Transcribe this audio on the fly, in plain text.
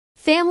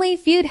Family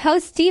Feud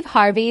host Steve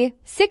Harvey,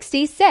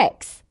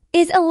 66,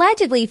 is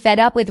allegedly fed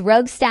up with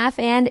rogue staff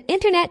and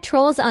internet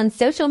trolls on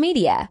social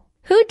media,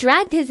 who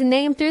dragged his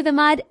name through the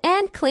mud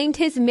and claimed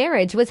his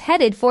marriage was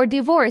headed for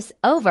divorce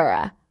over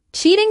a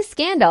cheating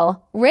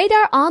scandal,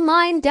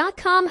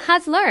 RadarOnline.com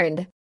has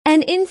learned.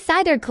 An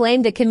insider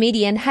claimed the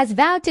comedian has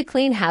vowed to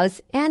clean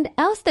house and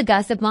oust the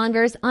gossip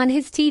mongers on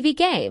his TV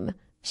game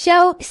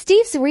show.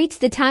 Steve's reached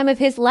the time of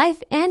his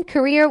life and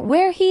career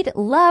where he'd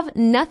love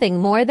nothing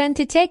more than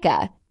to take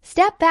a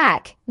step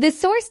back, the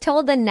source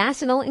told the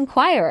National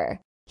Enquirer.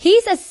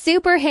 He's a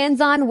super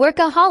hands-on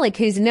workaholic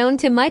who's known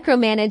to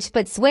micromanage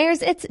but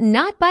swears it's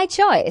not by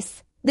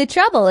choice. The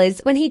trouble is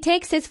when he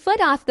takes his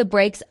foot off the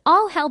brakes,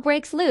 all hell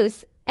breaks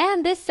loose,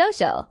 and this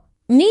social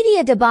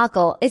media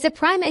debacle is a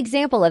prime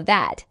example of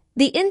that,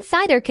 the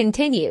insider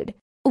continued.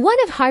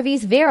 One of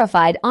Harvey's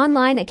verified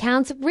online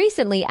accounts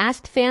recently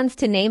asked fans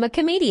to name a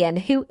comedian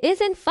who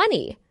isn't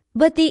funny,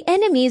 but the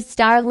enemy's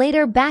star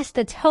later bashed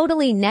the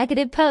totally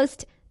negative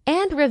post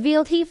and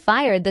revealed he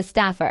fired the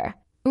staffer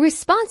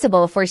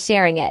responsible for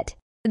sharing it.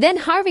 Then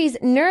Harvey's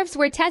nerves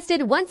were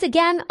tested once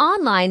again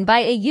online by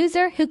a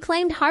user who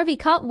claimed Harvey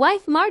caught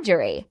wife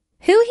Marjorie,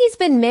 who he's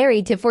been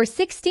married to for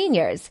 16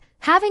 years,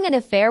 having an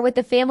affair with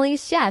the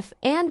family's chef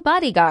and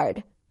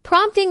bodyguard,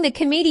 prompting the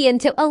comedian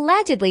to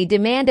allegedly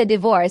demand a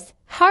divorce.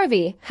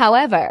 Harvey,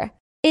 however,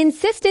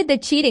 insisted the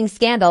cheating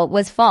scandal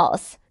was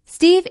false.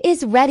 Steve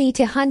is ready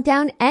to hunt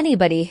down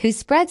anybody who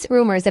spreads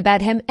rumors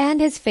about him and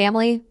his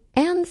family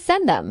and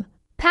send them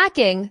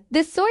packing,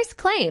 the source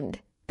claimed.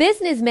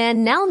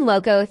 Businessman Nel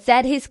Nwoko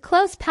said his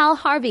close pal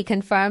Harvey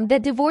confirmed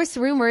that divorce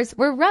rumors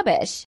were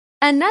rubbish.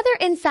 Another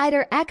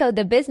insider echoed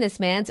the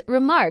businessman's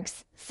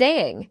remarks,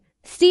 saying,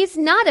 "Steve's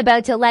not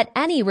about to let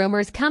any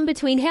rumors come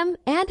between him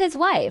and his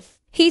wife.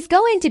 He's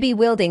going to be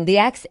wielding the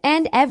axe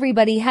and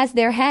everybody has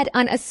their head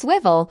on a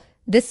swivel,"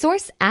 the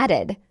source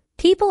added.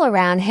 People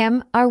around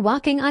him are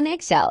walking on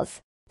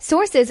eggshells.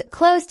 Sources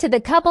close to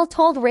the couple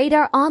told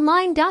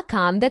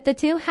RadarOnline.com that the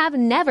two have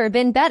never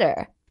been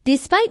better.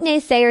 Despite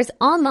naysayers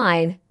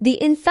online,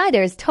 the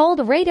insiders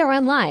told Radar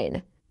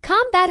Online,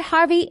 "Combat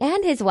Harvey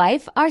and his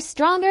wife are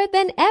stronger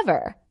than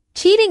ever."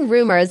 Cheating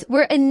rumors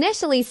were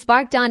initially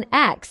sparked on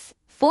X,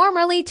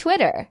 formerly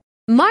Twitter.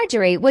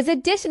 Marjorie was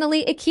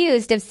additionally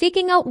accused of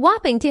seeking a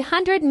whopping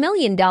 $200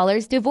 million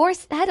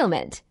divorce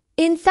settlement.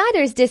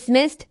 Insiders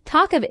dismissed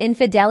talk of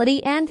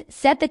infidelity and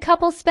said the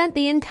couple spent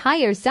the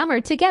entire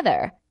summer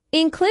together,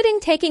 including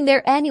taking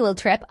their annual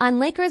trip on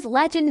Lakers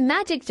legend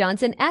Magic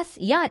Johnson's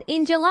yacht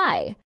in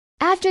July.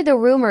 After the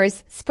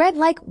rumors spread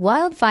like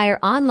wildfire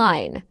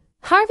online,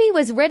 Harvey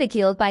was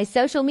ridiculed by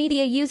social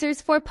media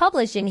users for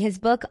publishing his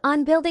book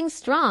on building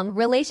strong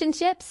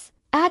relationships.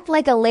 Act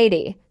like a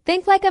lady,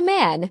 think like a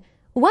man.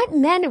 What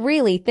men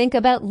really think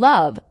about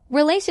love,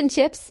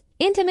 relationships,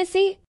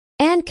 intimacy,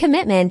 and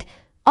commitment,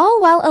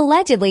 all while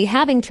allegedly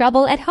having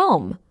trouble at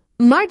home.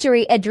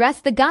 Marjorie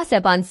addressed the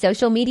gossip on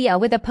social media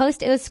with a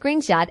post, a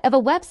screenshot of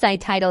a website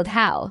titled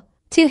 "How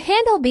to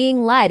Handle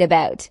Being Lied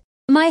About."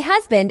 "My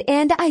husband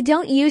and I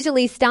don't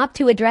usually stop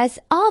to address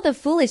all the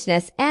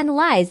foolishness and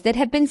lies that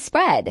have been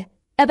spread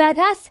about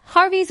us,"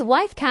 Harvey's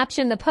wife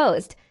captioned the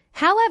post.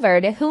 However,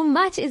 to whom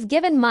much is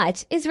given,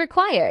 much is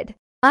required.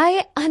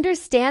 "I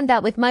understand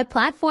that with my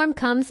platform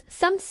comes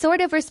some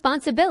sort of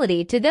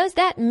responsibility to those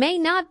that may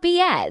not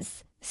be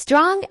as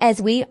strong as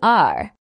we are.